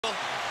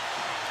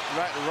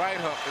right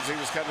hook as he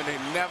was coming in.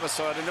 He never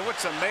saw it. And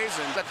what's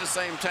amazing at the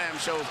same time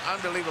shows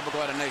unbelievable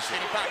coordination.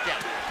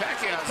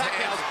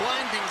 Pacquiao's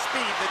blinding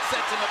speed that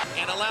sets him up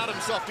and allowed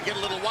himself to get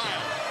a little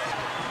wild.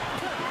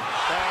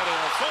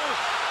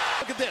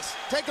 Look at this.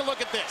 Take a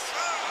look at this.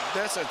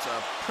 This is a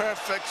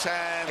perfect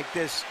time. Like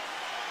this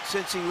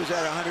since he was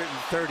at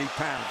 130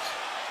 pounds.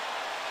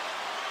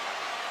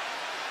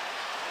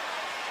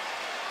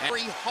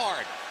 Very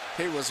hard.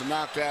 He was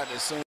knocked out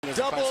as soon as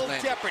the punch Double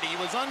landed. jeopardy. He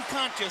was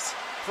unconscious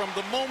from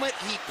the moment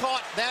he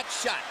caught that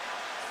shot.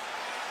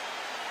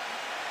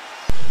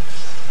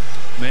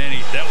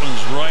 Manny, that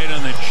one's right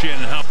on the chin.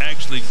 How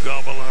actually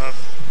gobble up.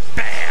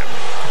 Bam!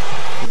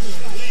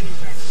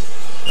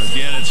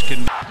 Again, it's